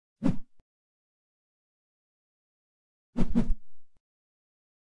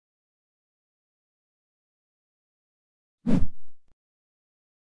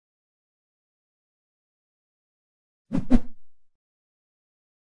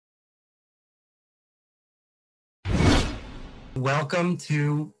Welcome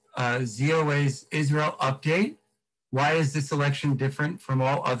to ZOA's Israel Update. Why is this election different from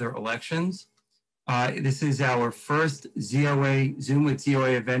all other elections? This is our first ZOA Zoom with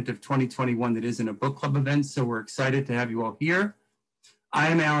ZOA event of 2021 that isn't a book club event, so we're excited to have you all here. I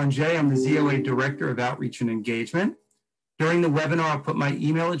am Alan Jay. I'm the ZOA Director of Outreach and Engagement. During the webinar, I'll put my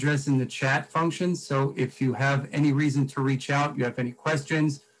email address in the chat function, so if you have any reason to reach out, you have any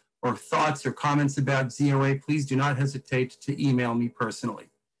questions, or thoughts or comments about ZOA, please do not hesitate to email me personally.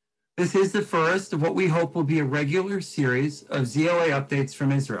 This is the first of what we hope will be a regular series of ZOA updates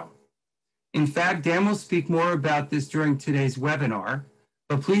from Israel. In fact, Dan will speak more about this during today's webinar,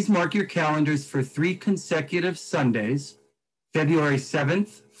 but please mark your calendars for 3 consecutive Sundays, February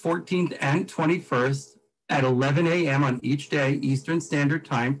 7th, 14th, and 21st at 11 a.m. on each day, Eastern Standard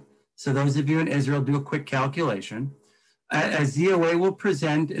Time. So those of you in Israel, do a quick calculation. As ZOA will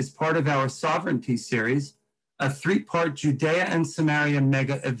present as part of our Sovereignty series, a 3-part Judea and Samaria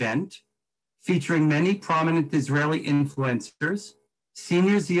mega event featuring many prominent Israeli influencers,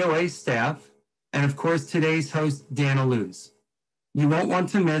 senior ZOA staff, and of course today's host, Dan Illouz. You won't want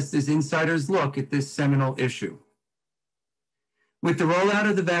to miss this insider's look at this seminal issue. With the rollout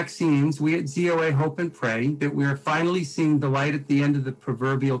of the vaccines, we at ZOA hope and pray that we are finally seeing the light at the end of the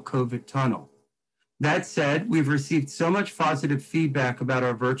proverbial COVID tunnel. That said, we've received so much positive feedback about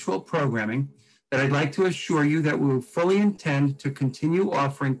our virtual programming that I'd like to assure you that we will fully intend to continue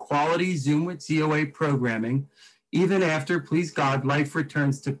offering quality Zoom with ZOA programming even after, please God, life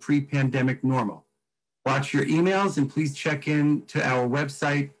returns to pre-pandemic normal. Watch your emails and please check in to our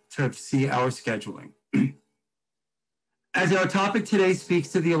website to see our scheduling. As our topic today speaks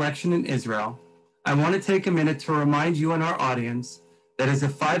to the election in Israel, I want to take a minute to remind you and our audience that as a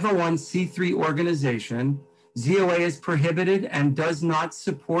 501c3 organization, ZOA is prohibited and does not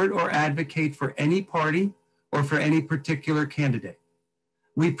support or advocate for any party or for any particular candidate.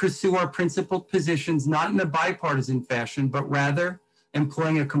 We pursue our principled positions not in a bipartisan fashion, but rather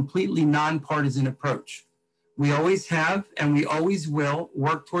employing a completely nonpartisan approach. We always have and we always will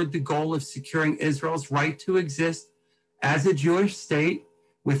work toward the goal of securing Israel's right to exist as a Jewish state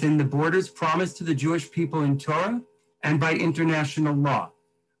within the borders promised to the Jewish people in Torah and by international law.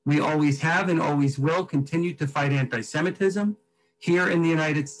 We always have and always will continue to fight anti-Semitism here in the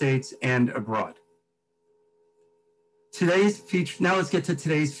United States and abroad. Now let's get to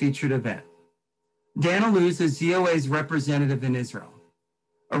today's featured event. Dan Illouz is ZOA's representative in Israel.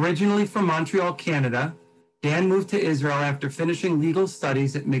 Originally from Montreal, Canada, Dan moved to Israel after finishing legal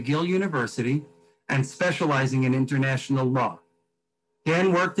studies at McGill University and specializing in international law.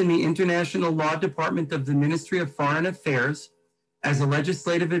 Dan worked in the International Law Department of the Ministry of Foreign Affairs as a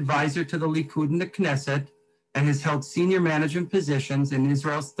legislative advisor to the Likud in the Knesset and has held senior management positions in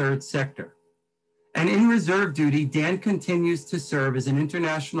Israel's third sector. And in reserve duty, Dan continues to serve as an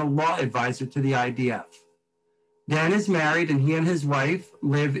international law advisor to the IDF. Dan is married and he and his wife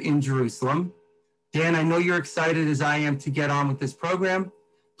live in Jerusalem. Dan, I know you're excited as I am to get on with this program.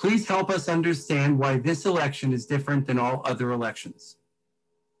 Please help us understand why this election is different than all other elections.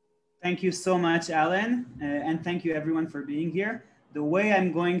 Thank you so much, Alan, and thank you everyone for being here. The way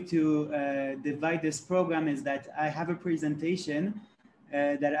I'm going to divide this program is that I have a presentation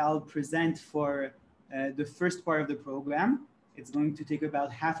that I'll present for the first part of the program. It's going to take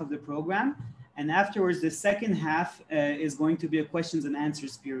about half of the program. And afterwards, the second half is going to be a questions and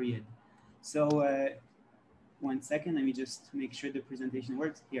answers period. So 1 second, let me just make sure the presentation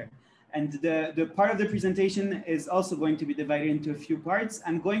works here. And the part of the presentation is also going to be divided into a few parts.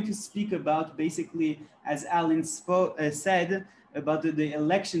 I'm going to speak about basically, as Alan said, about the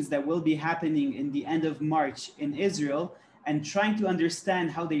elections that will be happening in the end of March in Israel and trying to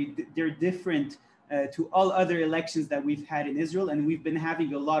understand how they're different to all other elections that we've had in Israel. And we've been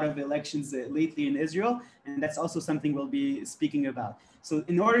having a lot of elections lately in Israel. And that's also something we'll be speaking about. So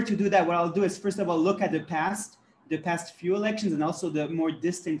in order to do that, what I'll do is first of all, look at the past few elections and also the more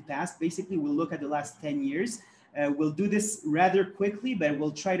distant past. Basically, we'll look at the last 10 years. We'll do this rather quickly, but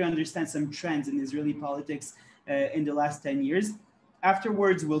we'll try to understand some trends in Israeli politics in the last 10 years.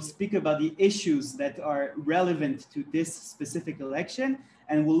 Afterwards, we'll speak about the issues that are relevant to this specific election,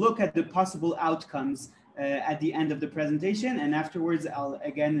 and we'll look at the possible outcomes at the end of the presentation. And afterwards,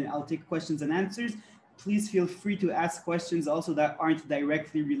 I'll take questions and answers. Please feel free to ask questions also that aren't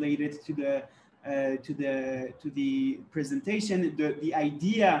directly related to the presentation. The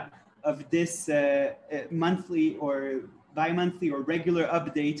idea of this monthly or bi-monthly or regular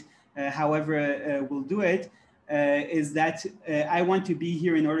update, however we'll do it, is that I want to be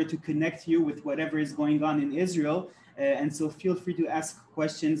here in order to connect you with whatever is going on in Israel. And so feel free to ask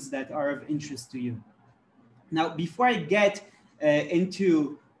questions that are of interest to you. Now, before I get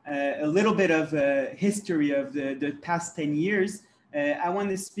into a little bit of history of the past 10 years, I want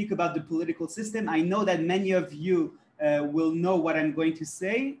to speak about the political system. I know that many of you will know what I'm going to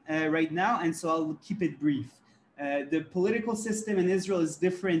say right now, and so I'll keep it brief. The political system in Israel is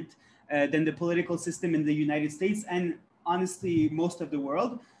different than the political system in the United States and honestly most of the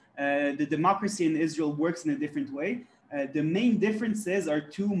world. The democracy in Israel works in a different way. The main differences are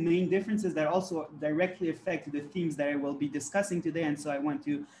two main differences that also directly affect the themes that I will be discussing today, and so I want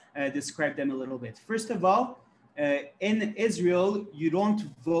to describe them a little bit. First of all, in Israel, you don't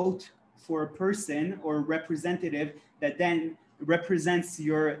vote for a person or representative that then represents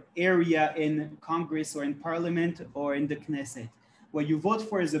your area in Congress or in Parliament or in the Knesset. What you vote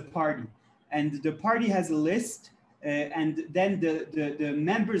for is a party, and the party has a list, and then the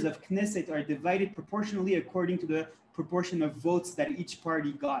members of Knesset are divided proportionally according to the proportion of votes that each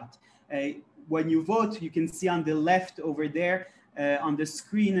party got. When you vote, you can see on the left over there on the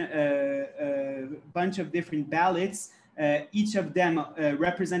screen a bunch of different ballots. Each of them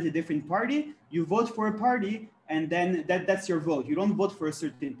represent a different party. You vote for a party, and then that's your vote. You don't vote for a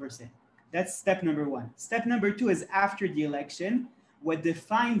certain person. That's step number one. Step number two is after the election. What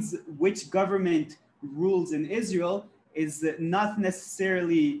defines which government rules in Israel is not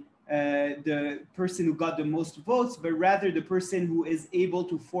necessarily the person who got the most votes, but rather the person who is able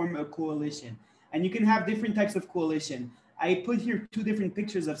to form a coalition. And you can have different types of coalition. I put here two different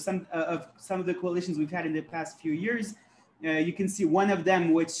pictures of some of the coalitions we've had in the past few years. You can see one of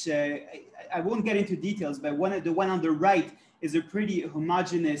them, which I won't get into details, but the one on the right is a pretty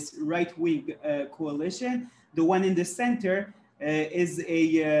homogeneous right-wing coalition. The one in the center is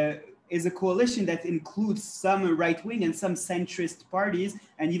a coalition that includes some right-wing and some centrist parties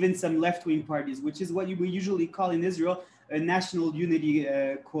and even some left-wing parties, which is what we usually call in Israel a national unity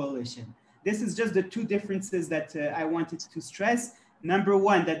coalition. This is just the two differences that I wanted to stress. Number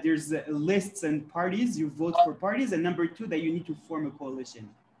one, that there's lists and parties, you vote for parties, and number two, that you need to form a coalition.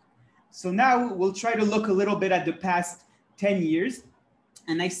 So now we'll try to look a little bit at the past 10 years.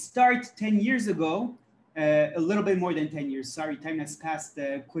 And I start 10 years ago, a little bit more than 10 years, sorry, time has passed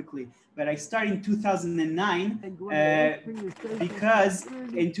quickly. But I started in 2009 because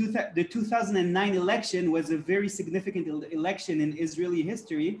the 2009 election was a very significant election in Israeli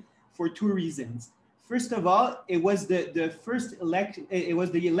history for two reasons. First of all, it was the first election, it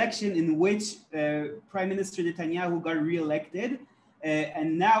was the election in which Prime Minister Netanyahu got reelected.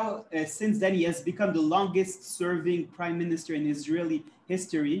 And now, since then, he has become the longest serving prime minister in Israeli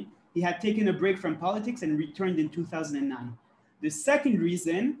history. He had taken a break from politics and returned in 2009. The second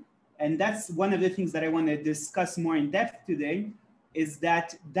reason, and that's one of the things that I want to discuss more in depth today, is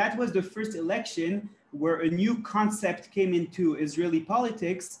that that was the first election where a new concept came into Israeli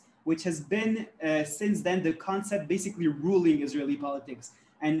politics, which has been since then the concept basically ruling Israeli politics.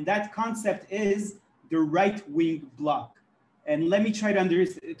 And that concept is the right-wing bloc. And let me try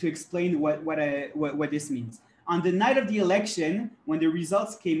to explain what this means. On the night of the election, when the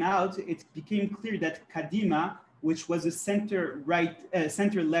results came out, it became clear that Kadima, which was a center-left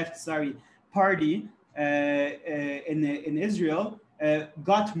party in Israel,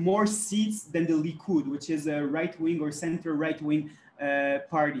 got more seats than the Likud, which is a right-wing or center-right-wing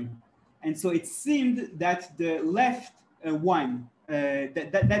party. And so it seemed that the left won.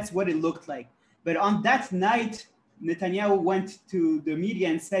 That's what it looked like. But on that night, Netanyahu went to the media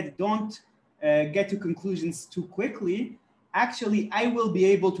and said, don't get to conclusions too quickly. Actually, I will be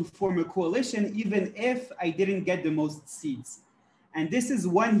able to form a coalition even if I didn't get the most seats. And this is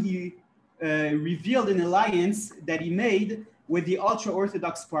when he revealed an alliance that he made with the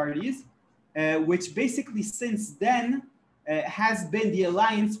ultra-Orthodox parties, which basically since then has been the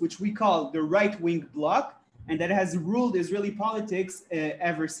alliance which we call the right-wing bloc, and that has ruled Israeli politics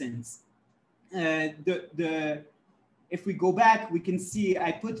ever since. If we go back, we can see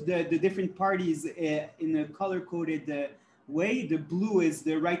I put the different parties in a color-coded way. The blue is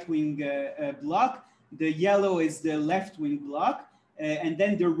the right-wing bloc, the yellow is the left-wing bloc, and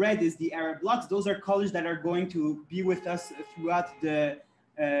then the red is the Arab blocs. Those are colors that are going to be with us throughout the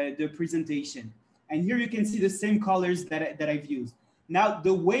presentation. And here you can see the same colors that I've used. Now,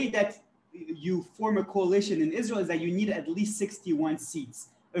 the way that you form a coalition in Israel is that you need at least 61 seats,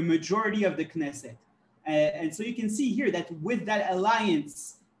 a majority of the Knesset. And so you can see here that with that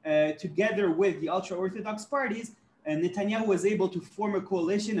alliance, together with the ultra-Orthodox parties, Netanyahu was able to form a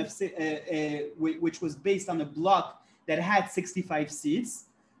coalition of which was based on a bloc that had 65 seats.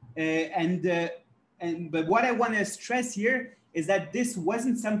 But what I want to stress here is that this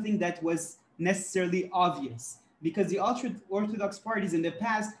wasn't something that was necessarily obvious, because the ultra-Orthodox parties in the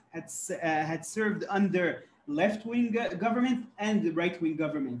past had served under left-wing government and the right-wing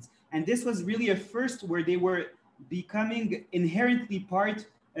governments. And this was really a first where they were becoming inherently part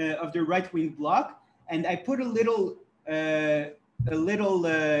of the right-wing bloc. And I put a little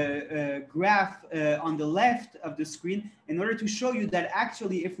graph on the left of the screen in order to show you that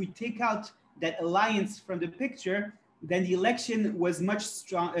actually, if we take out that alliance from the picture, then the election was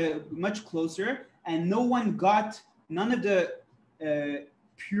much closer, and none of the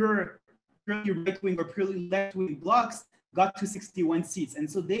purely right-wing or purely left-wing blocs got to 61 seats. And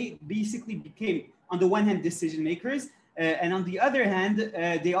so they basically became, on the one hand, decision makers, and on the other hand,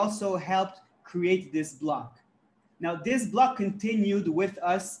 they also helped create this bloc. Now, this bloc continued with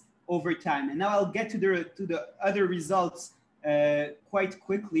us over time. And now I'll get to the other results quite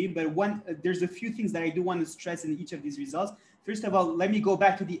quickly, but there's a few things that I do want to stress in each of these results. First of all, let me go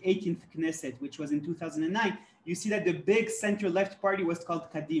back to the 18th Knesset, which was in 2009. You see that the big center-left party was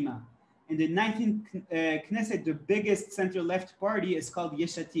called Kadima. In the 19th Knesset, the biggest center-left party is called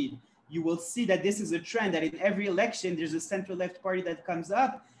Yesh Atid. You will see that this is a trend, that in every election, there's a center-left party that comes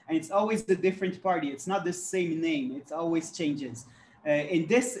up, and it's always a different party. It's not the same name. It always changes. In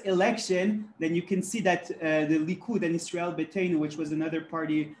this election, then you can see that the Likud and Israel Beiteinu, which was another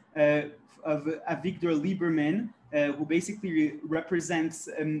party of Avigdor Lieberman, who basically represents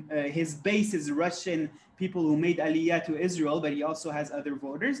his base is Russian people who made Aliyah to Israel, but he also has other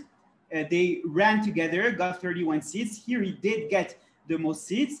voters. They ran together, got 31 seats. Here he did get the most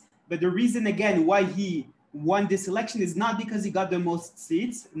seats, but the reason again why he won this election is not because he got the most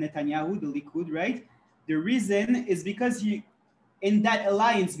seats, Netanyahu, the Likud, right? The reason is because in that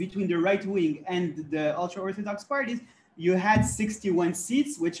alliance between the right wing and the ultra-Orthodox parties, you had 61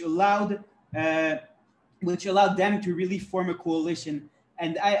 seats, which allowed them to really form a coalition.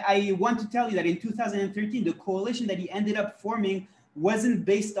 And I want to tell you that in 2013, the coalition that he ended up forming wasn't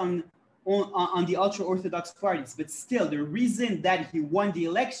based on the ultra-Orthodox parties, but still the reason that he won the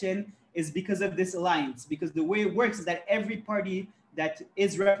election is because of this alliance, because the way it works is that every party that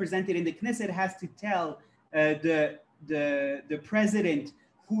is represented in the Knesset has to tell the president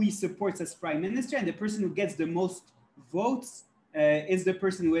who he supports as prime minister, and the person who gets the most votes is the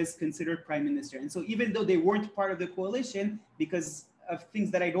person who is considered prime minister. And so even though they weren't part of the coalition, because of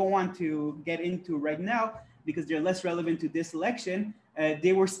things that I don't want to get into right now, because they're less relevant to this election,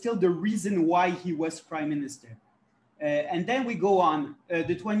 they were still the reason why he was prime minister. And then we go on,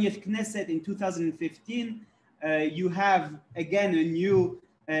 the 20th Knesset in 2015, you have again a new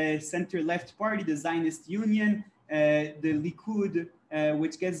center-left party, the Zionist Union, the Likud,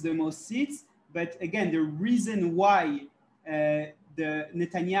 which gets the most seats. But again, the reason why the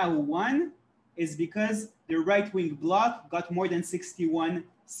Netanyahu won is because the right-wing bloc got more than 61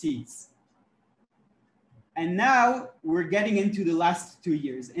 seats. And now we're getting into the last 2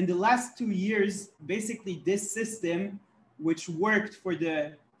 years. In the last 2 years, basically this system, which worked for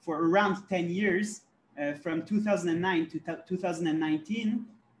around 10 years, from 2009 to 2019,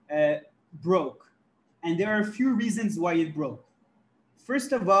 broke. And there are a few reasons why it broke.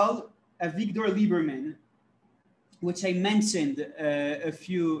 First of all, Avigdor Lieberman, which I mentioned a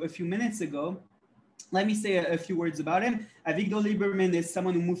few minutes ago. Let me say a few words about him. Avigdor Lieberman is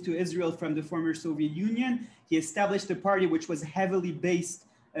someone who moved to Israel from the former Soviet Union. He established a party which was heavily based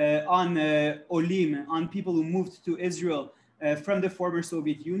on Olim, on people who moved to Israel from the former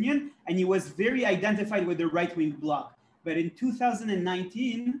Soviet Union. And he was very identified with the right-wing bloc. But in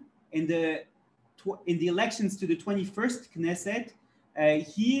 2019, in the elections to the 21st Knesset,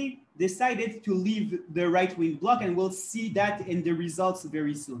 he decided to leave the right-wing bloc, and we'll see that in the results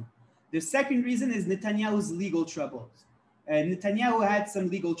very soon. The second reason is Netanyahu's legal troubles. Netanyahu had some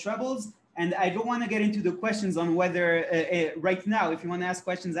legal troubles, and I don't want to get into the questions on whether right now, if you want to ask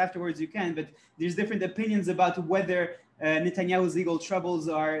questions afterwards, you can, but there's different opinions about whether Netanyahu's legal troubles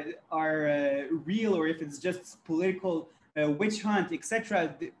are real or if it's just political witch hunt,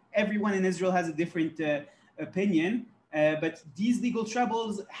 etc. Everyone in Israel has a different opinion. But these legal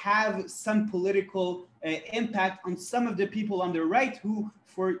troubles have some political impact on some of the people on the right who,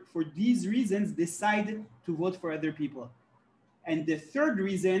 for these reasons, decide to vote for other people. And the third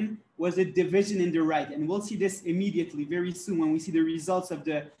reason was a division in the right. And we'll see this immediately, very soon, when we see the results of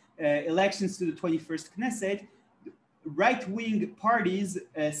the elections to the 21st Knesset. Right-wing parties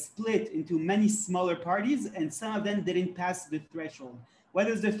split into many smaller parties, and some of them didn't pass the threshold. What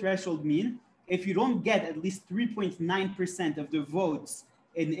does the threshold mean? If you don't get at least 3.9% of the votes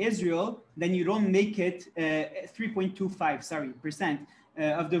in Israel, then you don't make it 3.25%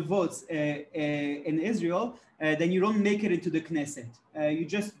 of the votes in Israel, then you don't make it into the Knesset. You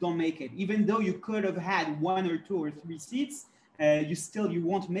just don't make it. Even though you could have had 1 or 2 or 3 seats, you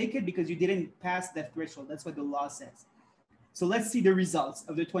won't make it because you didn't pass that threshold. That's what the law says. So let's see the results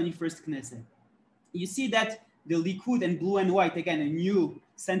of the 21st Knesset. You see that the Likud and Blue and White, again, a new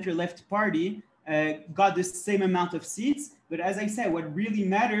center-left party, got the same amount of seats. But as I said, what really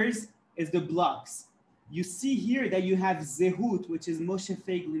matters is the blocks. You see here that you have Zehut, which is Moshe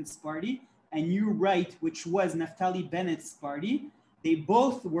Feiglin's party, and New Right, which was Naftali Bennett's party. They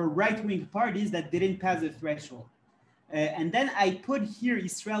both were right-wing parties that didn't pass the threshold. And then I put here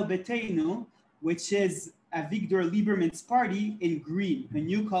Israel Beiteinu, which is Avigdor Lieberman's party, in green, a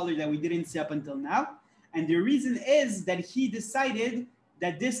new color that we didn't see up until now. And the reason is that he decided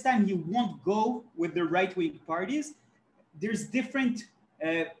that this time he won't go with the right-wing parties. There's different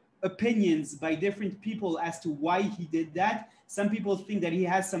opinions by different people as to why he did that. Some people think that he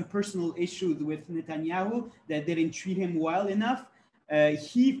has some personal issues with Netanyahu that didn't treat him well enough.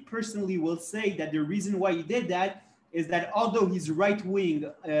 He personally will say that the reason why he did that is that although he's right-wing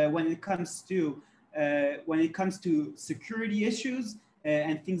when it comes to security issues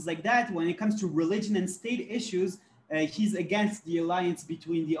and things like that, when it comes to religion and state issues, he's against the alliance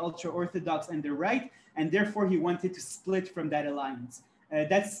between the ultra-Orthodox and the right, and therefore he wanted to split from that alliance.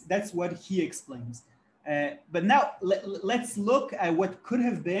 That's what he explains. But now let's look at what could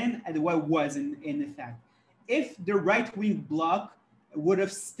have been and what was in fact. If the right-wing bloc would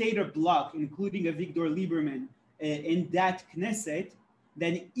have stayed a bloc, including Avigdor Lieberman, in that Knesset,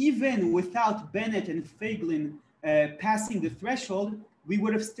 then even without Bennett and Feiglin passing the threshold, we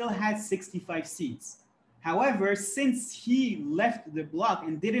would have still had 65 seats. However, since he left the bloc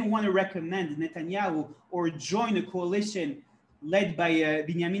and didn't want to recommend Netanyahu or join a coalition led by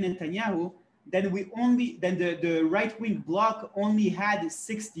Benjamin Netanyahu, then the right-wing bloc only had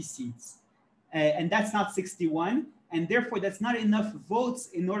 60 seats. And that's not 61. And therefore, that's not enough votes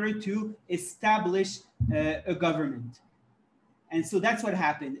in order to establish a government. And so that's what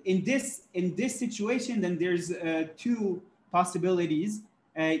happened. In this situation, then there's two possibilities.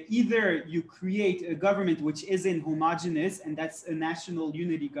 Either you create a government which isn't homogeneous, and that's a national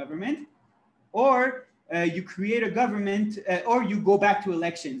unity government, or you create a government, or you go back to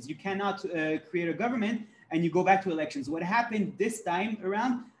elections. You cannot create a government and you go back to elections. What happened this time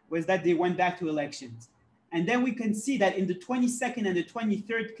around was that they went back to elections. And then we can see that in the 22nd and the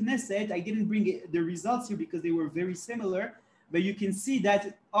 23rd Knesset, I didn't bring the results here because they were very similar, but you can see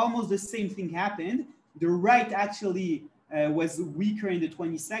that almost the same thing happened. The right actually was weaker in the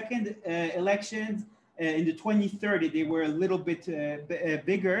 22nd elections. In the 23rd, they were a little bit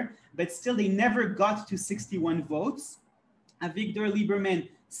bigger, but still they never got to 61 votes. Avigdor Lieberman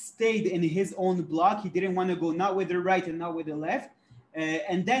stayed in his own bloc. He didn't want to go not with the right and not with the left.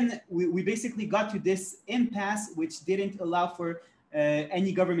 And then we basically got to this impasse, which didn't allow for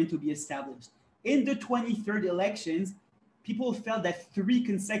any government to be established. In the 23rd elections, people felt that 3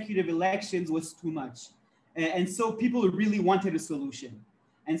 consecutive elections was too much. And so people really wanted a solution.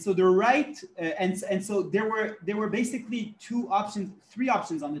 And so the right, and so there were basically 3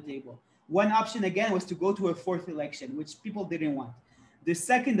 options on the table. One option, again, was to go to a 4th election, which people didn't want. The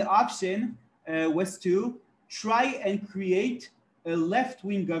second option was to try and create a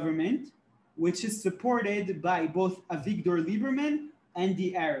left-wing government, which is supported by both Avigdor Lieberman and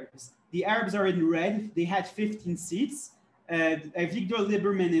the Arabs. The Arabs are in red. They had 15 seats. Avigdor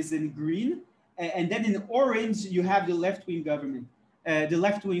Lieberman is in green. And then in orange, you have the left-wing government, the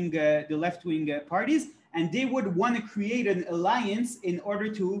left-wing parties. And they would want to create an alliance in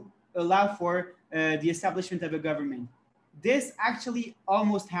order to allow for the establishment of a government. This actually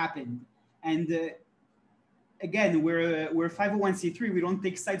almost happened. And again, we're 501c3. We don't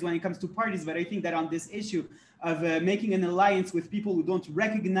take sides when it comes to parties, but I think that on this issue of making an alliance with people who don't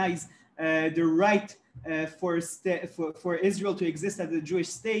recognize the right for Israel to exist as a Jewish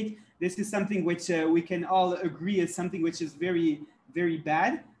state, this is something which we can all agree is something which is very, very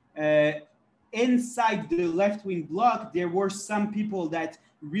bad. Inside the left-wing bloc, there were some people that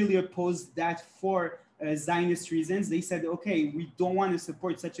really opposed that for Zionist reasons. They said, okay, we don't want to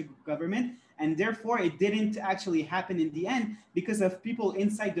support such a government. And therefore, it didn't actually happen in the end because of people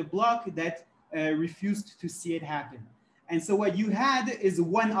inside the bloc that refused to see it happen. And so what you had is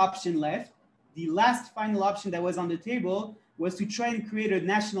one option left. The last final option that was on the table was to try and create a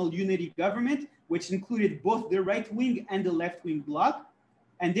national unity government, which included both the right wing and the left wing bloc.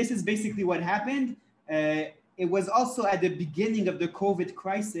 And this is basically what happened. It was also at the beginning of the COVID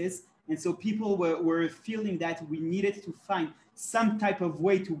crisis. And so people were feeling that we needed to find some type of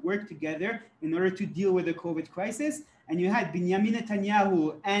way to work together in order to deal with the COVID crisis. And you had Benjamin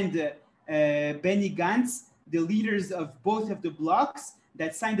Netanyahu and Benny Gantz, the leaders of both of the blocs,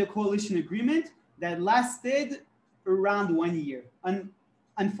 that signed a coalition agreement that lasted around 1 year.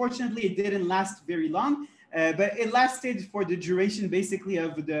 Unfortunately, it didn't last very long, but it lasted for the duration basically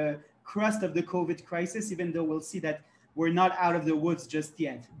of the crust of the COVID crisis, even though we'll see that we're not out of the woods just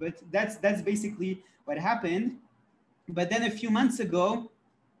yet. But that's basically what happened. But then a few months ago,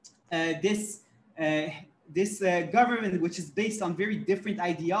 this government, which is based on very different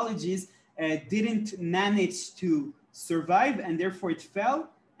ideologies, didn't manage to survive, and therefore it fell.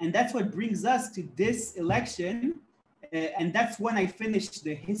 And that's what brings us to this election. And that's when I finished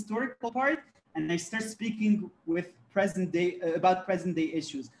the historical part, and I start speaking with present day about present day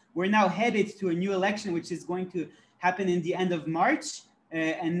issues. We're now headed to a new election, which is going to happen in the end of March.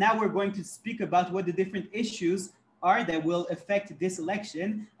 And now we're going to speak about what the different issues are that will affect this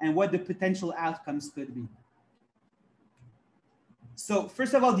election and what the potential outcomes could be. So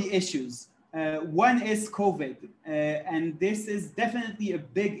first of all, the issues. One is COVID, and this is definitely a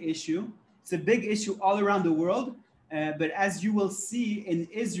big issue. It's a big issue all around the world, but as you will see in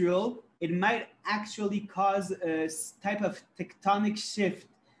Israel, it might actually cause a type of tectonic shift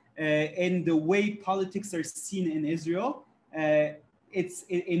in the way politics are seen in Israel.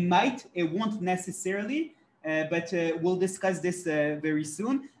 It might, it won't necessarily, but we'll discuss this very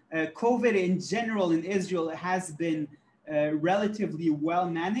soon. COVID in general in Israel has been relatively well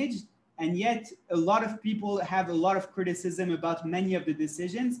managed, and yet a lot of people have a lot of criticism about many of the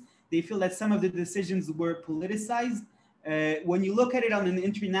decisions. They feel that some of the decisions were politicized. When you look at it on an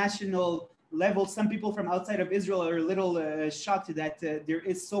international level, some people from outside of Israel are a little shocked that there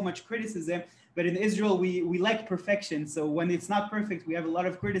is so much criticism. But in Israel, we like perfection. So when it's not perfect, we have a lot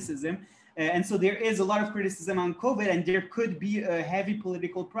of criticism. And so there is a lot of criticism on COVID, and there could be a heavy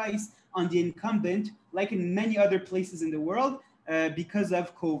political price on the incumbent, like in many other places in the world, because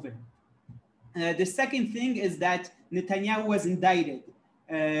of COVID. The second thing is that Netanyahu was indicted.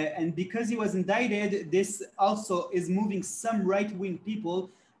 And because he was indicted, this also is moving some right-wing people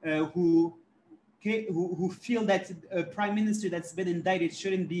who feel that a prime minister that's been indicted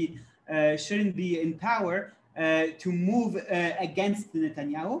shouldn't be in power to move against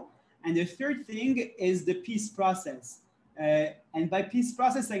Netanyahu. And the third thing is the peace process. And by peace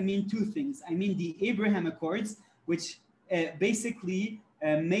process, I mean two things. I mean the Abraham Accords, which basically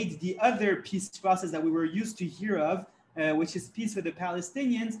made the other peace process that we were used to hear of, which is peace with the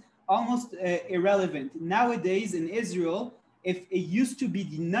Palestinians, almost irrelevant. Nowadays in Israel, if it used to be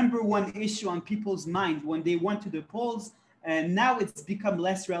the number one issue on people's mind when they went to the polls, now it's become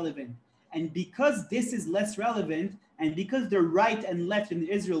less relevant. And because this is less relevant, and because the right and left in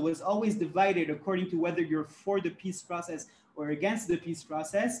Israel was always divided according to whether you're for the peace process or against the peace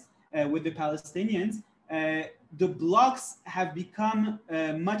process with the Palestinians, the blocs have become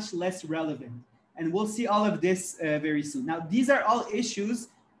much less relevant. And we'll see all of this very soon. Now, these are all issues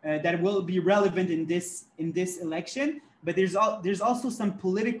that will be relevant in this election, but there's also some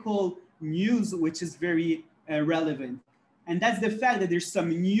political news which is very relevant. And that's the fact that there's some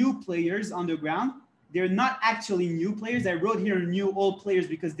new players on the ground. They're not actually new players. I wrote here new old players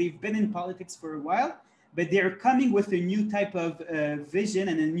because they've been in politics for a while, but they're coming with a new type of vision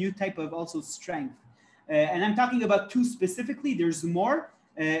and a new type of also strength. And I'm talking about two specifically. There's more,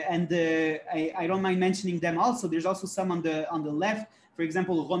 and I don't mind mentioning them also. There's also some on the left. For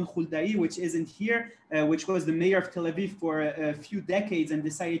example, Ron Huldai, which isn't here, which was the mayor of Tel Aviv for a few decades and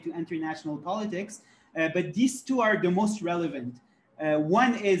decided to enter national politics. But these two are the most relevant.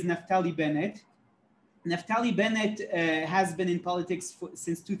 One is Naftali Bennett. Naftali Bennett has been in politics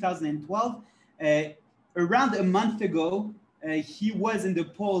since 2012. Around a month ago, he was in the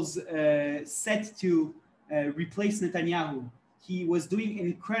polls set to replace Netanyahu. He was doing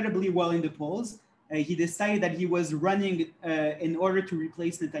incredibly well in the polls. He decided that he was running in order to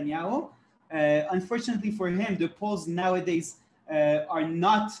replace Netanyahu. Unfortunately for him, the polls nowadays are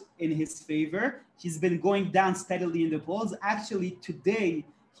not in his favor. He's been going down steadily in the polls. Actually, today,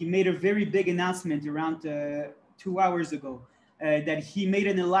 he made a very big announcement around 2 hours ago that he made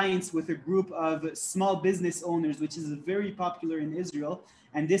an alliance with a group of small business owners, which is very popular in Israel.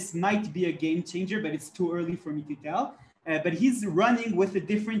 And this might be a game changer, but it's too early for me to tell. But he's running with a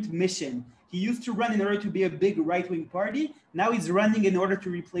different mission. He used to run in order to be a big right-wing party. Now he's running in order to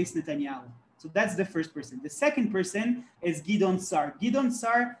replace Netanyahu. So that's the first person. The second person is Gideon Sar. Gideon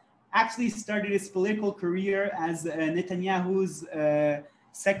Sar actually started his political career as Netanyahu's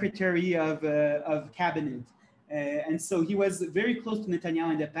secretary of cabinet. And so he was very close to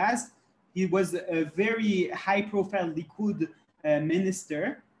Netanyahu in the past. He was a very high-profile Likud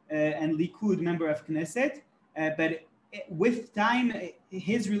minister and Likud member of Knesset. But with time,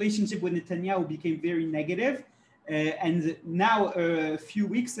 his relationship with Netanyahu became very negative. And now, a few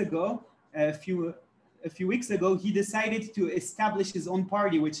weeks ago, a few weeks ago, he decided to establish his own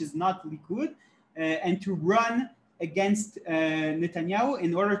party, which is not Likud, and to run against Netanyahu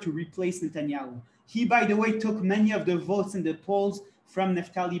in order to replace Netanyahu. He, by the way, took many of the votes in the polls from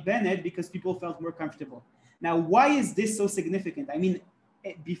Naftali Bennett because people felt more comfortable. Now, why is this so significant? I mean,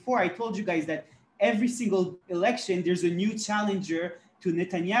 before I told you guys that every single election, there's a new challenger to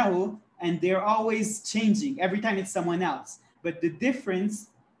Netanyahu, and they're always changing. Every time it's someone else. But the difference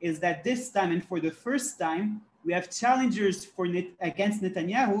is that this time, and for the first time, we have challengers against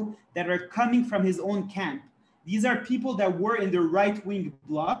Netanyahu that are coming from his own camp. These are people that were in the right-wing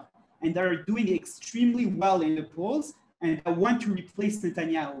bloc and that are doing extremely well in the polls and that want to replace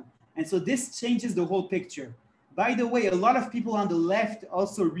Netanyahu. And so this changes the whole picture. By the way, a lot of people on the left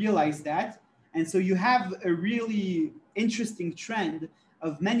also realize that. And so you have a really interesting trend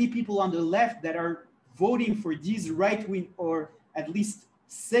of many people on the left that are voting for these right-wing, or at least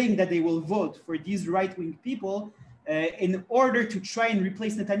saying that they will vote for these right-wing people in order to try and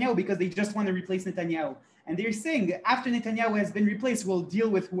replace Netanyahu because they just want to replace Netanyahu. And they're saying after Netanyahu has been replaced, we'll deal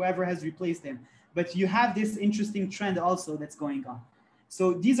with whoever has replaced him. But you have this interesting trend also that's going on.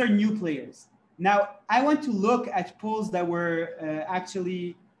 So these are new players. Now, I want to look at polls that were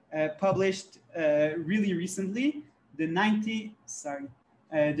actually published really recently. The 19th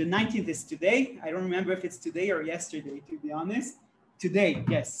is today. I don't remember if it's today or yesterday, to be honest. Today,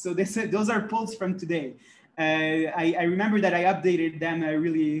 yes. So those are polls from today. I remember that I updated them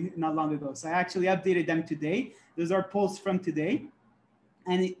really not long ago. So I actually updated them today. Those are polls from today.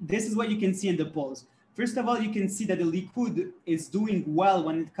 And this is what you can see in the polls. First of all, you can see that the Likud is doing well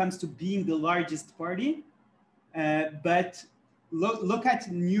when it comes to being the largest party. But look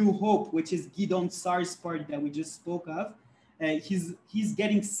at New Hope, which is Gidon Saar's party that we just spoke of. He's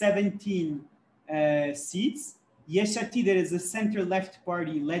getting 17 seats. Yesh Atid, that is a center-left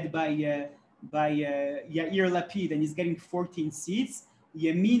party led by Yair Lapid, and he's getting 14 seats.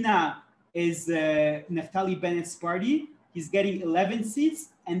 Yemina is Naftali Bennett's party. He's getting 11 seats.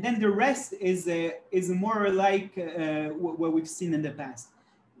 And then the rest is more like what we've seen in the past.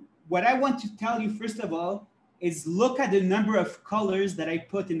 What I want to tell you, first of all, is look at the number of colors that I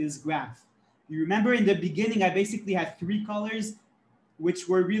put in this graph. You remember in the beginning, I basically had 3 colors, which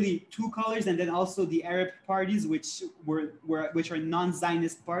were really 2 colors, and then also the Arab parties, which are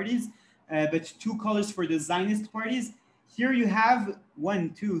non-Zionist parties, but 2 colors for the Zionist parties. Here you have 4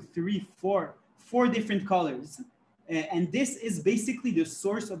 different colors. And this is basically the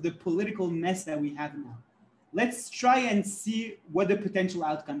source of the political mess that we have now. Let's try and see what the potential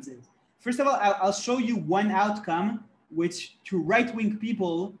outcomes is. First of all, I'll show you one outcome, which to right-wing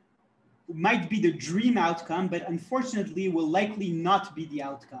people might be the dream outcome, but unfortunately will likely not be the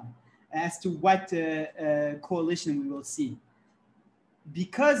outcome as to what coalition we will see.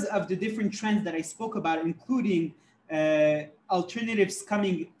 Because of the different trends that I spoke about, including alternatives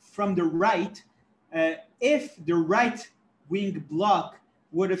coming from the right, if the right-wing bloc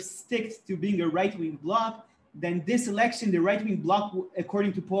would have sticked to being a right-wing bloc, then this election, the right-wing bloc,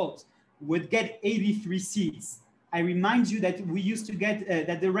 according to polls, would get 83 seats. I remind you that we used to get,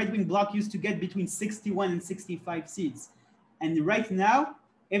 that the right-wing bloc used to get between 61 and 65 seats. And right now,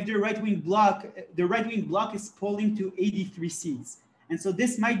 if the right-wing bloc is polling to 83 seats. And so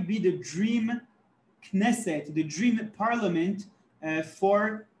this might be the dream Knesset, the dream parliament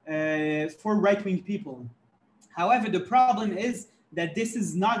for right-wing people. However, the problem is that this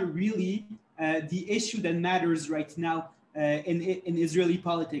is not really the issue that matters right now in Israeli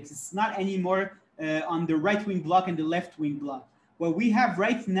politics. It's not anymore on the right-wing bloc and the left-wing bloc. What we have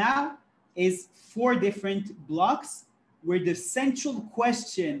right now is 4 different blocks where the central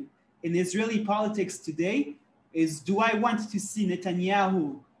question in Israeli politics today is, do I want to see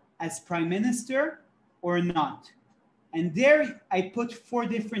Netanyahu as prime minister or not? And there I put 4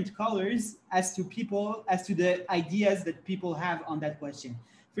 different colors as to the ideas that people have on that question.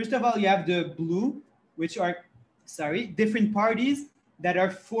 First of all, you have the blue, which are, different parties that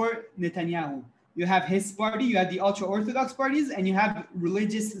are for Netanyahu. You have his party, you have the ultra-Orthodox parties, and you have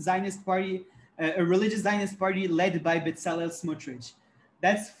religious Zionist party, a religious Zionist party led by Bezalel Smotrich.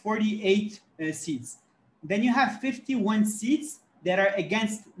 That's 48 seats. Then you have 51 seats that are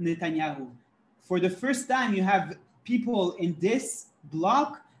against Netanyahu. For the first time, you have people in this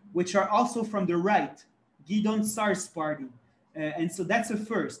block, which are also from the right, Gidon Saar's party. And so that's a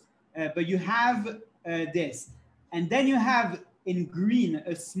first. But you have this. And then you have in green,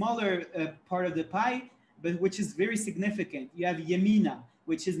 a smaller part of the pie, but which is very significant. You have Yemina,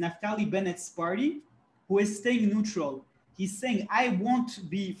 which is Naftali Bennett's party, who is staying neutral. He's saying, I won't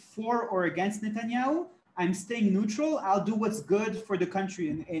be for or against Netanyahu. I'm staying neutral. I'll do what's good for the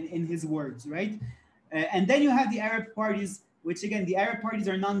country, in his words, right? And then you have the Arab parties, which again, the Arab parties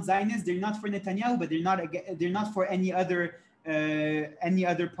are non-Zionist. They're not for Netanyahu, but they're not for any other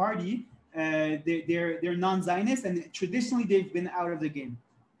party. They're non-Zionist, and traditionally they've been out of the game.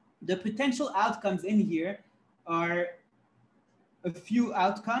 The potential outcomes in here are a few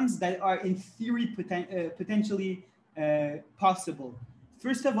outcomes that are in theory potentially possible.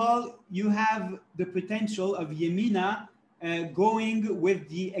 First of all, you have the potential of Yemina going with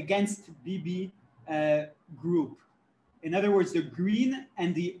the against Bibi group. In other words, the green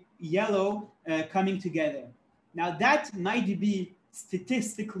and the yellow coming together. Now that might be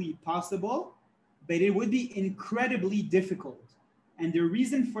statistically possible, but it would be incredibly difficult. And the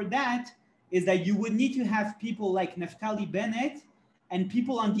reason for that is that you would need to have people like Naftali Bennett and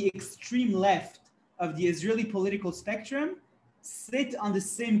people on the extreme left of the Israeli political spectrum sit on the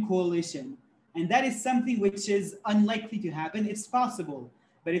same coalition. And that is something which is unlikely to happen. It's possible,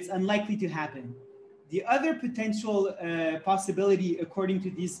 but it's unlikely to happen. The other potential possibility, according to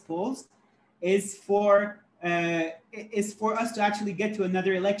these polls, is for us to actually get to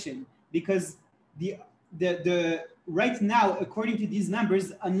another election, because the right now, according to these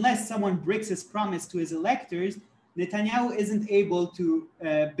numbers, unless someone breaks his promise to his electors, Netanyahu isn't able to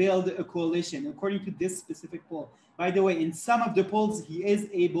build a coalition, according to this specific poll. By the way, in some of the polls, he is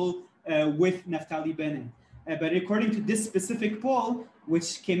able with Naftali Bennett. But according to this specific poll,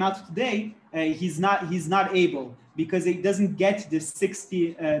 which came out today, he's not able, because it doesn't get the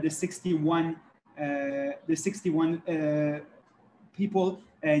 61 people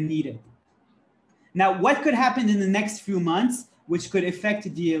needed. Now, what could happen in the next few months, which could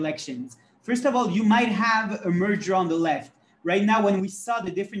affect the elections? First of all, you might have a merger on the left. Right now, when we saw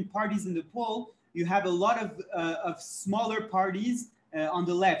the different parties in the poll, you have a lot of smaller parties on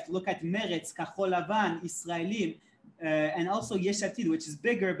the left. Look at Meretz, Kahol Lavan, Israelim, and also Yesh Atid, which is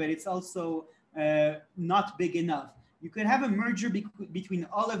bigger, but it's also not big enough. You could have a merger between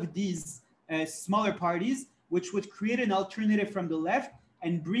all of these smaller parties, which would create an alternative from the left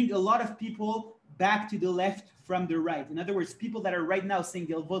and bring a lot of people back to the left from the right. In other words, people that are right now saying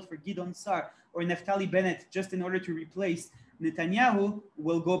they'll vote for Gideon Sa'ar or Naftali Bennett just in order to replace Netanyahu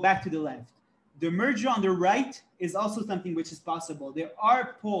will go back to the left. The merger on the right is also something which is possible. There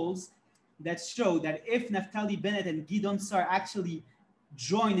are polls that show that if Naftali Bennett and Gideon Sa'ar actually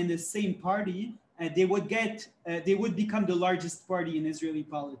join in the same party, they would become the largest party in Israeli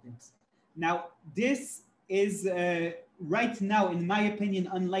politics. Now, this is right now, in my opinion,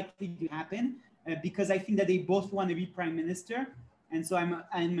 unlikely to happen because I think that they both want to be prime minister. And so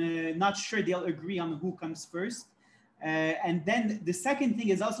I'm not sure they'll agree on who comes first. And then the second thing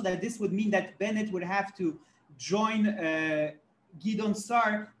is also that this would mean that Bennett would have to join Gideon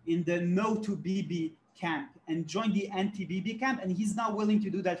Sa'ar in the no to Bibi camp and join the anti-Bibi camp. And he's not willing to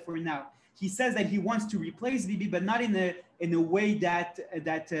do that for now. He says that he wants to replace Bibi, but not in a way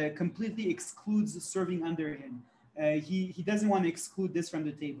that completely excludes serving under him. He doesn't want to exclude this from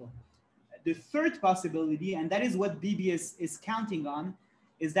the table. The third possibility, and that is what Bibi is counting on,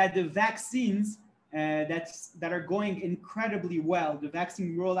 is that the vaccines that are going incredibly well, the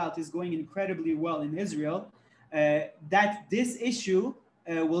vaccine rollout is going incredibly well in Israel, that this issue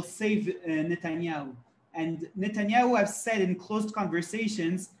will save Netanyahu. And Netanyahu has said in closed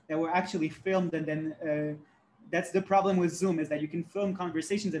conversations that were actually filmed, and then that's the problem with Zoom, is that you can film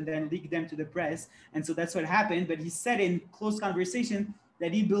conversations and then leak them to the press. And so that's what happened. But he said in closed conversation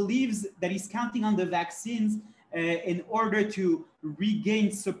that he believes that he's counting on the vaccines in order to regain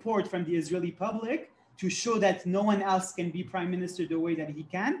support from the Israeli public, to show that no one else can be prime minister the way that he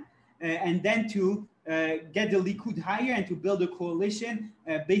can, and then to get the Likud higher and to build a coalition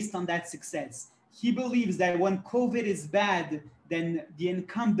based on that success. He believes that when COVID is bad, then the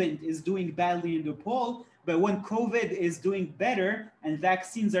incumbent is doing badly in the poll, but when COVID is doing better and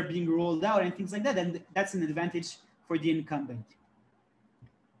vaccines are being rolled out and things like that, then that's an advantage for the incumbent.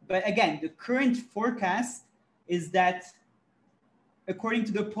 But again, the current forecast is that, according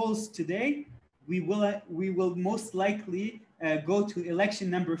to the polls today, we will most likely go to election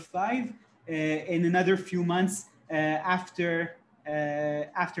number 5 in another few months after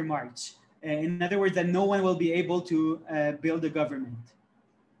March. In other words, that no one will be able to build a government.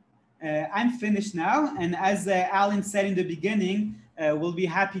 I'm finished now, and as Alan said in the beginning, we'll be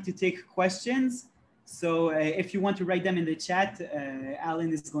happy to take questions. So if you want to write them in the chat,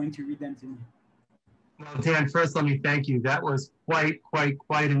 Alan is going to read them to me. Well, Dan, first let me thank you. That was quite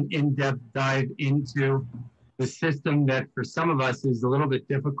an in-depth dive into the system that for some of us is a little bit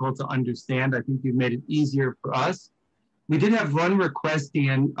difficult to understand. I think you've made it easier for us. We did have one request,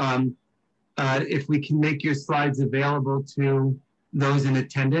 Dan, if we can make your slides available to those in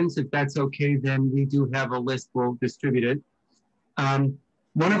attendance. If that's okay, then we do have a list, we'll distribute it.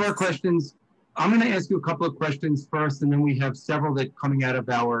 One of our questions, I'm going to ask you a couple of questions first, and then we have several that coming out of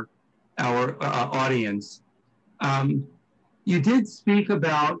our audience. You did speak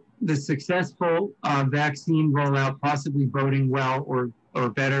about the successful vaccine rollout possibly boding well or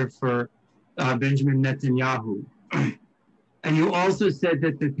better for Benjamin Netanyahu. And you also said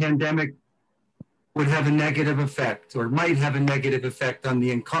that the pandemic would have a negative effect or might have a negative effect on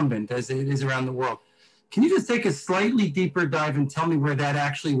the incumbent as it is around the world. Can you just take a slightly deeper dive and tell me where that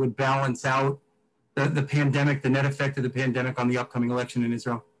actually would balance out the pandemic, the net effect of the pandemic on the upcoming election in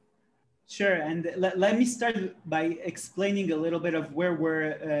Israel? Sure, and let me start by explaining a little bit of where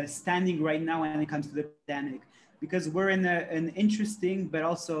we're standing right now when it comes to the pandemic, because we're in an interesting but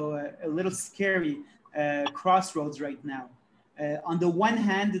also a little scary crossroads right now. On the one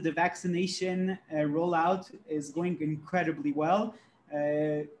hand, the vaccination rollout is going incredibly well.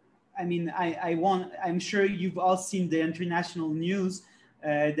 I mean, I'm sure you've all seen the international news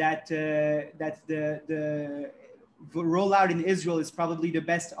that the rollout in Israel is probably the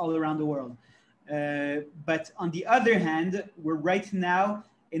best all around the world. But on the other hand, we're right now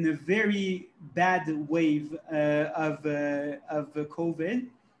in a very bad wave of COVID,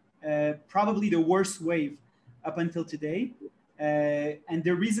 probably the worst wave up until today. And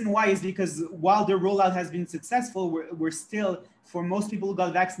the reason why is because while the rollout has been successful, we're still, for most people who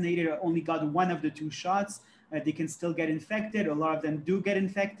got vaccinated, only got one of the two shots. They can still get infected. A lot of them do get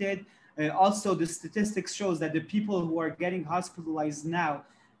infected. Also, the statistics shows that the people who are getting hospitalized now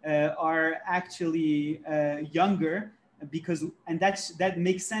are actually younger, and that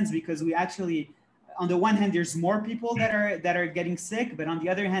makes sense because we actually, on the one hand, there's more people that are getting sick, but on the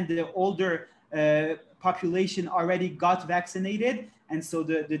other hand, the older population already got vaccinated, and so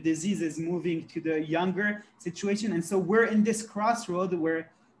the disease is moving to the younger situation. And so we're in this crossroad where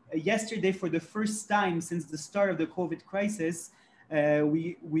yesterday, for the first time since the start of the COVID crisis,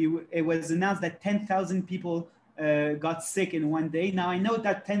 it was announced that 10,000 people got sick in one day. Now, I know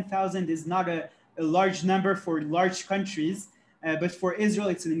that 10,000 is not a large number for large countries, but for Israel,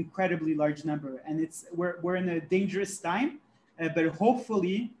 it's an incredibly large number. And we're in a dangerous time, but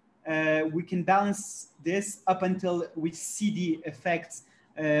hopefully we can balance this up until we see the effects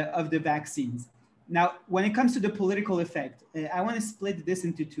of the vaccines. Now, when it comes to the political effect, I want to split this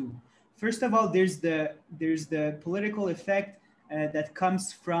into two. First of all, there's the political effect that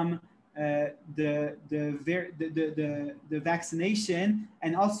comes from the vaccination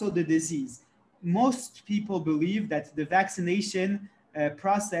and also the disease. Most people believe that the vaccination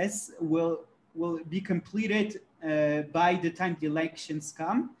process will be completed by the time the elections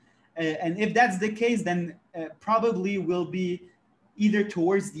come. And if that's the case, then probably will be either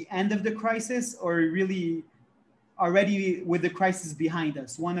towards the end of the crisis or really already with the crisis behind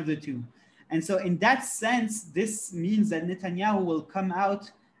us, one of the two. And so in that sense, this means that Netanyahu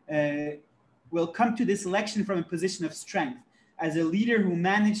will come to this election from a position of strength as a leader who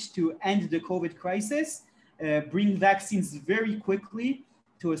managed to end the COVID crisis, bring vaccines very quickly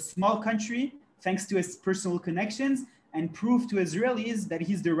to a small country, thanks to his personal connections, and prove to Israelis that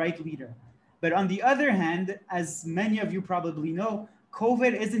he's the right leader. But on the other hand, as many of you probably know,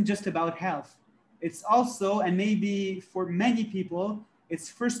 COVID isn't just about health. It's also, and maybe for many people, it's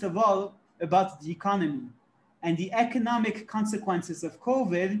first of all about the economy. And the economic consequences of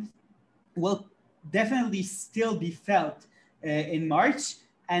COVID will definitely still be felt in March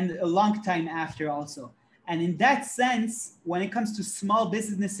and a long time after also. And in that sense, when it comes to small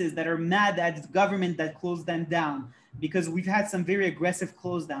businesses that are mad at the government that closed them down, because we've had some very aggressive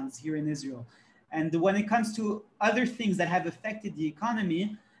close downs here in Israel. And when it comes to other things that have affected the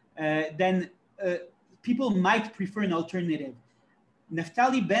economy, then people might prefer an alternative.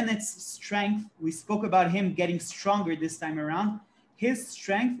 Naftali Bennett's strength, we spoke about him getting stronger this time around. His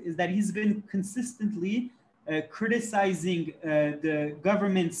strength is that he's been consistently criticizing the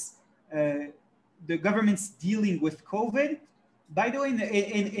government's dealing with COVID. By the way,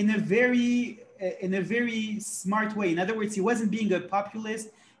 in a very smart way. In other words, he wasn't being a populist.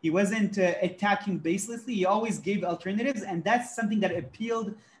 He wasn't attacking baselessly. He always gave alternatives, and that's something that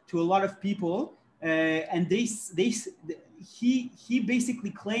appealed to a lot of people. And he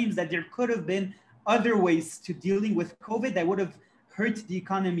basically claims that there could have been other ways to dealing with COVID that would have hurt the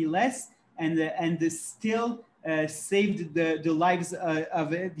economy less and still saved the lives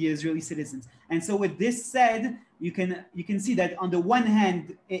of the Israeli citizens. And so with this said, you can see that on the one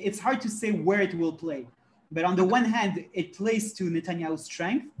hand, it's hard to say where it will play. But on the one hand, it plays to Netanyahu's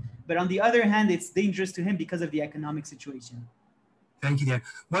strength. But on the other hand, it's dangerous to him because of the economic situation. Thank you, Dan.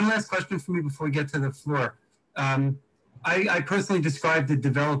 One last question for me before we get to the floor. I personally describe the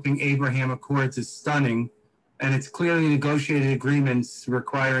developing Abraham Accords as stunning, and it's clearly negotiated agreements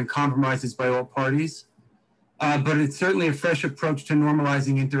requiring compromises by all parties. But it's certainly a fresh approach to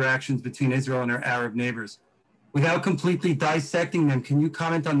normalizing interactions between Israel and her Arab neighbors. Without completely dissecting them, can you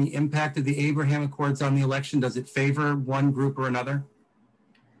comment on the impact of the Abraham Accords on the election? Does it favor one group or another?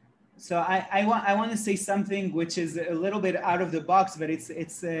 So I want to say something which is a little bit out of the box, but I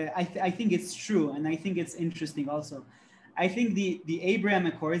think it's true, and I think it's interesting also. I think the Abraham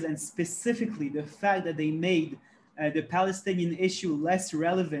Accords, and specifically the fact that they made the Palestinian issue less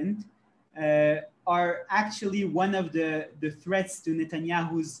relevant, are actually one of the threats to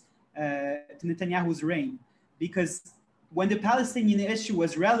Netanyahu's reign, because when the Palestinian issue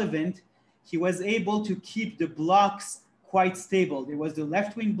was relevant, he was able to keep the blocks quite stable. There was the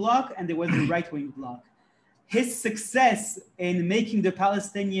left-wing bloc and there was the right-wing bloc. His success in making the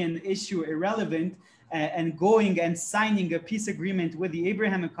Palestinian issue irrelevant and going and signing a peace agreement with the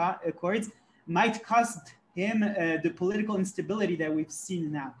Abraham Accords might cost him the political instability that we've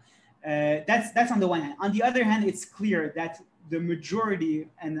seen now. That's on the one hand. On the other hand, it's clear that the majority,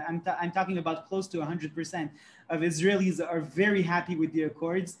 and I'm talking about close to 100% of Israelis, are very happy with the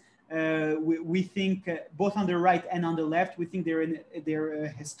Accords. We think both on the right and on the left, we think they're a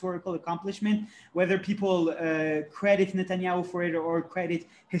historical accomplishment. Whether people credit Netanyahu for it or credit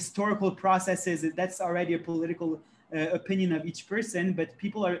historical processes, that's already a political opinion of each person, but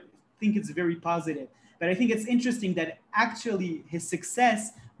people think it's very positive. But I think it's interesting that actually his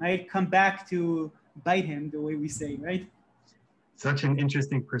success might come back to bite him, the way we say, right? Such an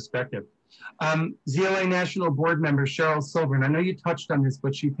interesting perspective. ZOA National Board member Cheryl Silver, I know you touched on this,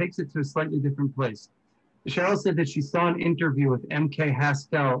 but she takes it to a slightly different place. Cheryl said that she saw an interview with MK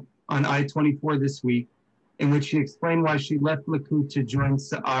Haskell on I-24 this week, in which she explained why she left Likud to join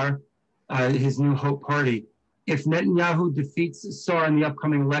Sa'ar, his New Hope party. If Netanyahu defeats Sa'ar in the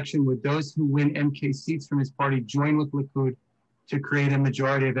upcoming election, would those who win MK seats from his party join with Likud to create a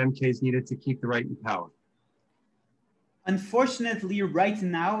majority of MKs needed to keep the right in power? Unfortunately, right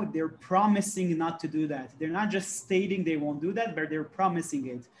now, they're promising not to do that. They're not just stating they won't do that, but they're promising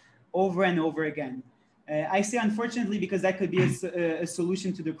it over and over again. I say unfortunately because that could be a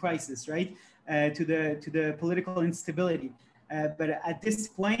solution to the crisis, right? To the political instability. But at this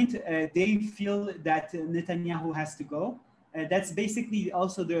point, they feel that Netanyahu has to go. That's basically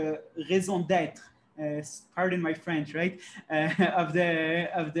also the raison d'être, pardon my French, right? Of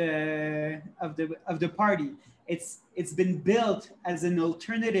the party. It's been built as an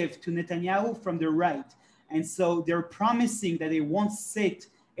alternative to Netanyahu from the right. And so they're promising that they won't sit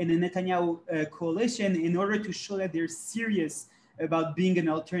in a Netanyahu coalition in order to show that they're serious about being an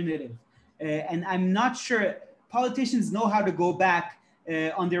alternative. And I'm not sure, politicians know how to go back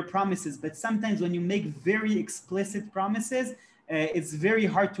on their promises, but sometimes when you make very explicit promises, it's very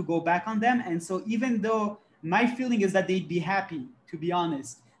hard to go back on them. And so even though my feeling is that they'd be happy, to be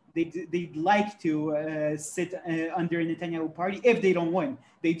honest, they'd like to sit under a Netanyahu party if they don't win.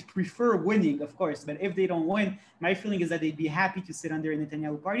 They'd prefer winning, of course, but if they don't win, my feeling is that they'd be happy to sit under a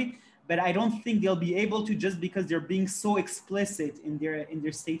Netanyahu party. But I don't think they'll be able to just because they're being so explicit in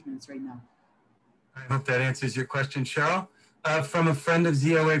their statements right now. I hope that answers your question, Cheryl. From a friend of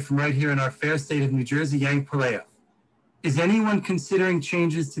ZOA from right here in our fair state of New Jersey, Yank Palea. Is anyone considering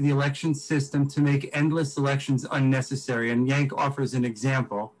changes to the election system to make endless elections unnecessary? And Yank offers an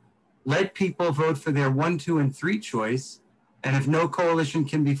example. Let people vote for their 1, 2, and 3 choice, and if no coalition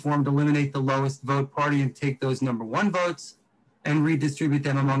can be formed, eliminate the lowest vote party and take those number 1 votes and redistribute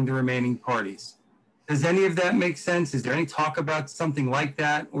them among the remaining parties. Does any of that make sense? Is there any talk about something like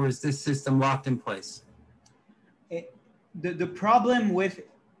that, or is this system locked in place? The problem with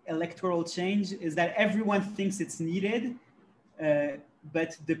electoral change is that everyone thinks it's needed,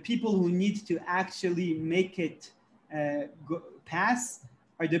 but the people who need to actually make it pass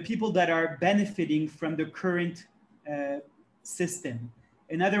are the people that are benefiting from the current system.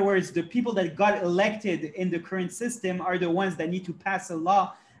 In other words, the people that got elected in the current system are the ones that need to pass a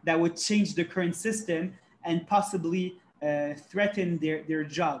law that would change the current system and possibly threaten their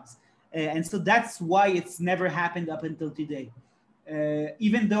jobs. And so that's why it's never happened up until today.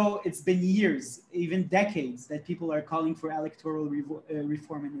 Even though it's been years, even decades, that people are calling for electoral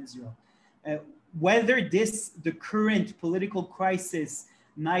reform in Israel. Whether the current political crisis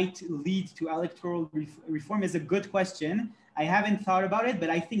might lead to electoral reform is a good question. I haven't thought about it, but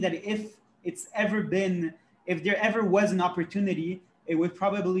I think that if there ever was an opportunity, it would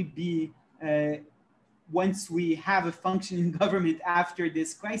probably be once we have a functioning government after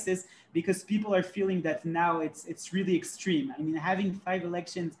this crisis, because people are feeling that now it's really extreme. I mean, having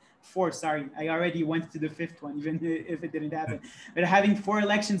 4, sorry, I already went to the 5th one, even if it didn't happen. But having 4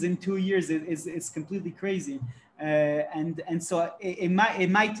 elections in 2 years is completely crazy. And so it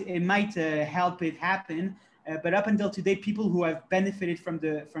might help it happen. But up until today, people who have benefited from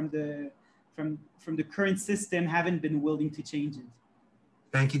the current system haven't been willing to change it.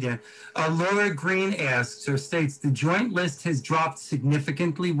 Thank you, Dan. Laura Green asks or states, the joint list has dropped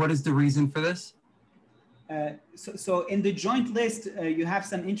significantly. What is the reason for this? So in the joint list, you have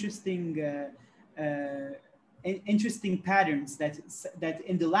some interesting patterns that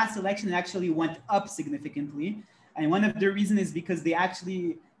in the last election actually went up significantly. And one of the reasons is because they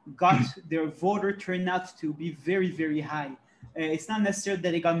actually got their voter turnout to be very, very high. It's not necessarily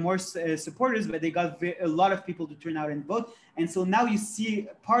that they got more supporters, but they got a lot of people to turn out and vote. And so now you see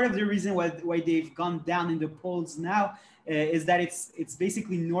part of the reason why they've gone down in the polls now is that it's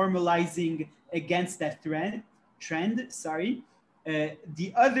basically normalizing against that trend. Sorry.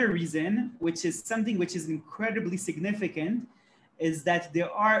 The other reason, which is something which is incredibly significant, is that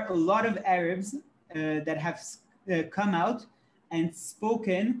there are a lot of Arabs that have come out and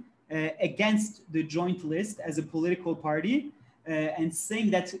spoken against the joint list as a political party, and saying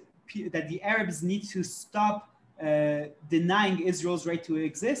that the Arabs need to stop denying Israel's right to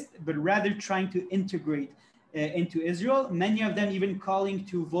exist, but rather trying to integrate into Israel. Many of them even calling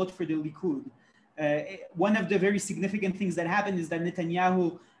to vote for the Likud. One of the very significant things that happened is that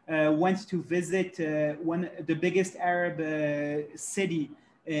Netanyahu went to visit the biggest Arab city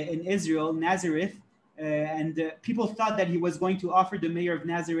in Israel, Nazareth, and people thought that he was going to offer the mayor of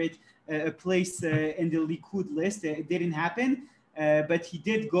Nazareth a place in the Likud list. It didn't happen, but he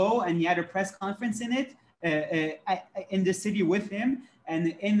did go, and he had a press conference in the city with him.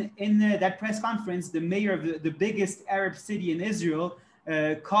 And in that press conference, the mayor of the biggest Arab city in Israel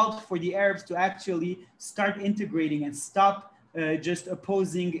called for the Arabs to actually start integrating and stop just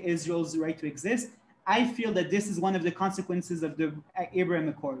opposing Israel's right to exist. I feel that this is one of the consequences of the Abraham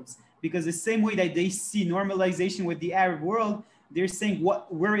Accords, because the same way that they see normalization with the Arab world, they're saying,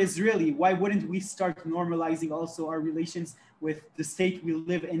 we're Israeli. Why wouldn't we start normalizing also our relations with the state we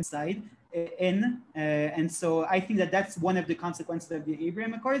live inside? And so I think that that's one of the consequences of the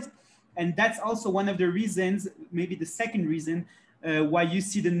Abraham Accords. And that's also one of the reasons, maybe the second reason, why you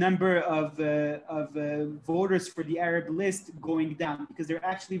see the number of voters for the Arab list going down, because they're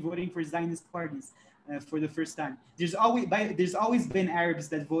actually voting for Zionist parties for the first time. There's always been Arabs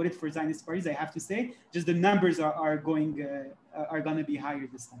that voted for Zionist parties, I have to say. Just the numbers are going to be higher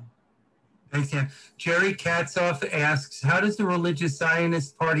this time. Thanks, Dan. Jerry Katzoff asks, how does the religious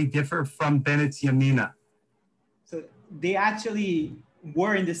Zionist party differ from Bennett's Yamina? So they actually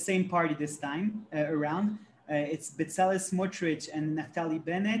were in the same party this time around. It's Bezalel Smotrich and Naftali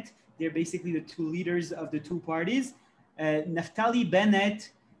Bennett. They're basically the two leaders of the two parties. Naftali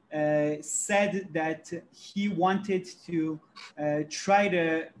Bennett said that he wanted to try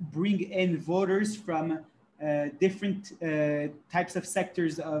to bring in voters from different types of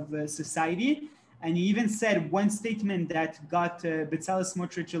sectors of society. And he even said one statement that got Bezalel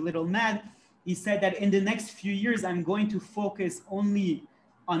Smotrich a little mad. He said that in the next few years, I'm going to focus only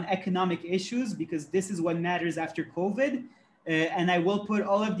on economic issues because this is what matters after COVID. And I will put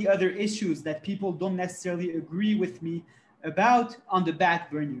all of the other issues that people don't necessarily agree with me about on the back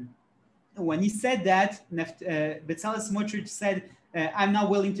burner. When he said that, Bezalel Smotrich said, I'm not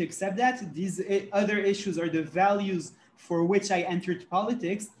willing to accept that. These other issues are the values for which I entered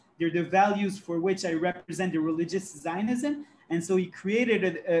politics. They're the values for which I represent the religious Zionism. And so he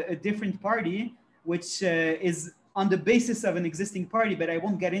created a different party, which is on the basis of an existing party, but I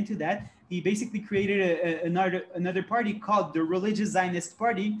won't get into that. He basically created another party called the Religious Zionist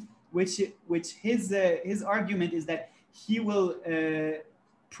Party, which his argument is that he will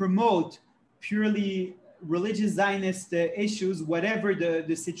promote purely religious Zionist issues, whatever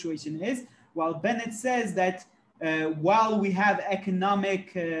the situation is, while Bennett says that while we have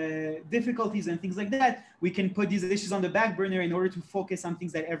economic difficulties and things like that, we can put these issues on the back burner in order to focus on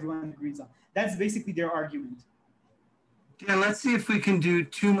things that everyone agrees on. That's basically their argument. Yeah, let's see if we can do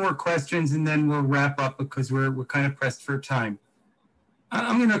 2 more questions and then we'll wrap up because we're kind of pressed for time.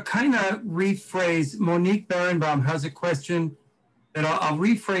 I'm going to kind of rephrase. Monique Berenbaum has a question that I'll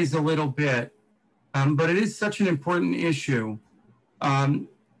rephrase a little bit, but it is such an important issue. The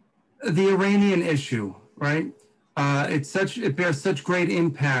Iranian issue, right? It bears such great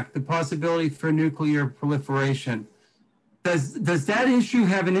impact, the possibility for nuclear proliferation. Does that issue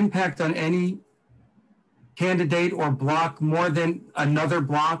have an impact on any candidate or bloc more than another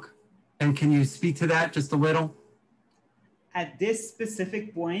bloc? And can you speak to that just a little? At this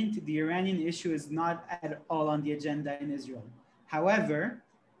specific point, the Iranian issue is not at all on the agenda in Israel. However,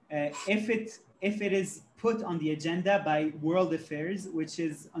 if it is put on the agenda by world affairs, which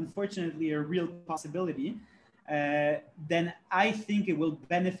is unfortunately a real possibility, then I think it will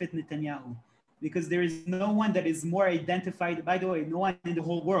benefit Netanyahu, because there is no one that is more identified, by the way, no one in the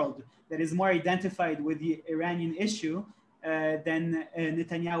whole world that is more identified with the Iranian issue than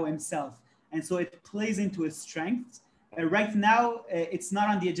Netanyahu himself. And so it plays into his strengths. Right now, it's not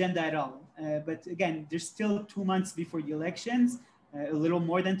on the agenda at all. But again, there's still 2 months before the elections, a little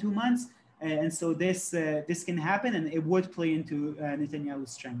more than 2 months. And so this can happen, and it would play into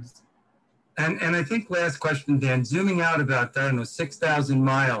Netanyahu's strengths. And I think last question, Dan, zooming out about, I don't know, 6,000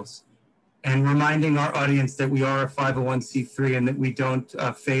 miles and reminding our audience that we are a 501c3 and that we don't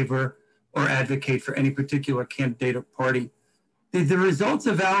favor or advocate for any particular candidate or party. The results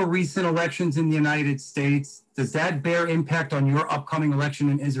of our recent elections in the United States, does that bear impact on your upcoming election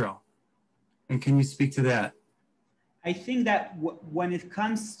in Israel? And can you speak to that? I think that when it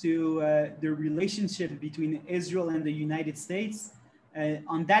comes to the relationship between Israel and the United States,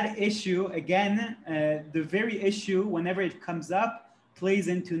 on that issue, again, the very issue, whenever it comes up, plays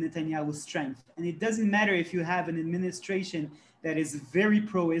into Netanyahu's strength. And it doesn't matter if you have an administration that is very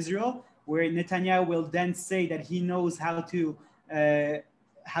pro-Israel, where Netanyahu will then say that he knows how to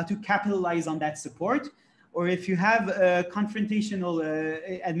capitalize on that support, or if you have a confrontational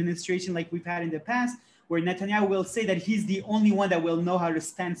administration like we've had in the past, where Netanyahu will say that he's the only one that will know how to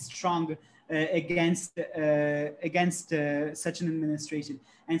stand strong against such an administration.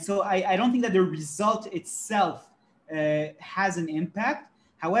 And so I don't think that the result itself has an impact.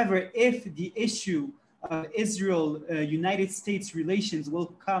 However, if the issue of Israel-United States relations will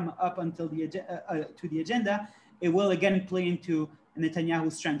come up until to the agenda, it will again play into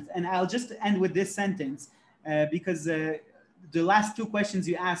Netanyahu's strength. And I'll just end with this sentence because the last 2 questions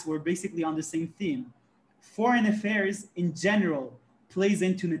you asked were basically on the same theme. Foreign affairs in general plays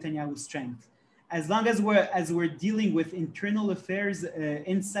into Netanyahu's strength. As long as we're dealing with internal affairs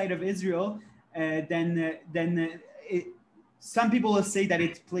inside of Israel, some people will say that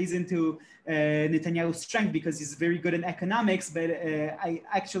it plays into Netanyahu's strength because he's very good in economics, but I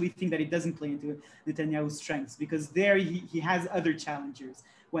actually think that it doesn't play into Netanyahu's strengths, because there he has other challengers.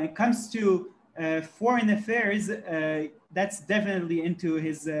 When it comes to foreign affairs, that's definitely into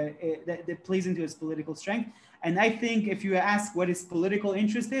his, that plays into his political strength. And I think if you ask what his political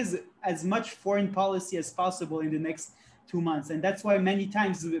interest is, as much foreign policy as possible in the next 2 months. And that's why many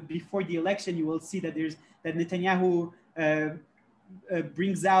times before the election, you will see that Netanyahu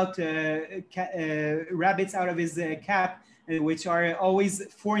brings out rabbits out of his cap, which are always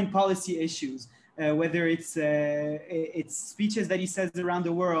foreign policy issues, whether it's speeches that he says around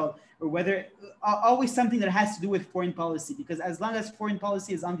the world, or whether always something that has to do with foreign policy, because as long as foreign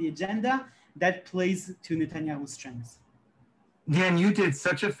policy is on the agenda, that plays to Netanyahu's strengths. Dan, you did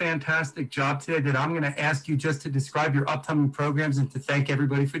such a fantastic job today that I'm going to ask you just to describe your upcoming programs and to thank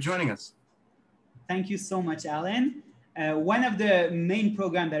everybody for joining us. Thank you so much, Alan. One of the main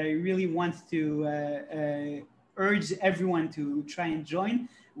programs that I really want to urge everyone to try and join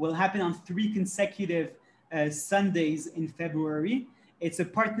will happen on 3 consecutive Sundays in February. It's a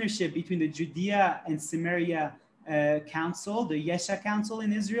partnership between the Judea and Samaria Council, the Yesha Council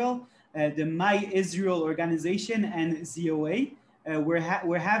in Israel, the My Israel organization, and ZOA.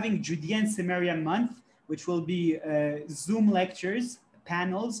 We're having Judea and Samaria month, which will be Zoom lectures,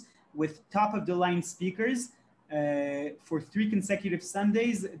 panels with top-of-the-line speakers for 3 consecutive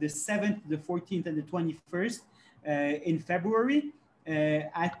Sundays, the 7th, the 14th, and the 21st in February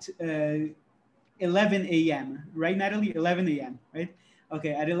at 11 a.m. Right, Natalie? 11 a.m., right?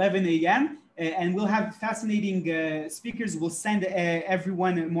 Okay, at 11 a.m. And we'll have fascinating speakers. We'll send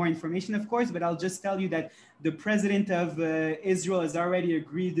everyone more information, of course, but I'll just tell you that the president of Israel has already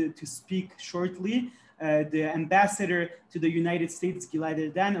agreed to speak shortly. The ambassador to the United States, Gilad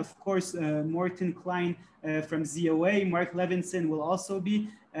Erdan, of course, Morton Klein from ZOA, Mark Levinson will also be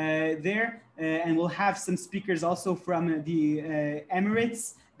there. And we'll have some speakers also from the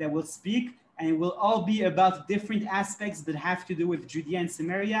Emirates that will speak. And it will all be about different aspects that have to do with Judea and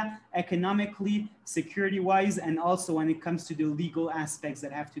Samaria, economically, security-wise, and also when it comes to the legal aspects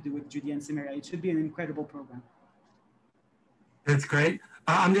that have to do with Judea and Samaria. It should be an incredible program. That's great.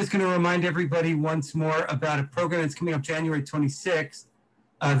 I'm just going to remind everybody once more about a program that's coming up January 26th,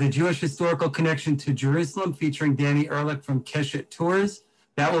 the Jewish Historical Connection to Jerusalem, featuring Danny Ehrlich from Keshet Tours.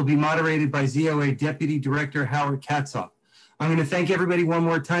 That will be moderated by ZOA Deputy Director Howard Katzoff. I'm going to thank everybody one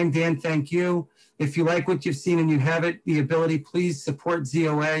more time. Dan, thank you. If you like what you've seen and you have the ability, please support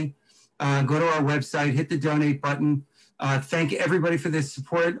ZOA. go to our website, hit the donate button. Thank everybody for their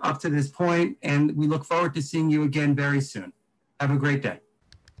support up to this point, and we look forward to seeing you again very soon. Have a great day.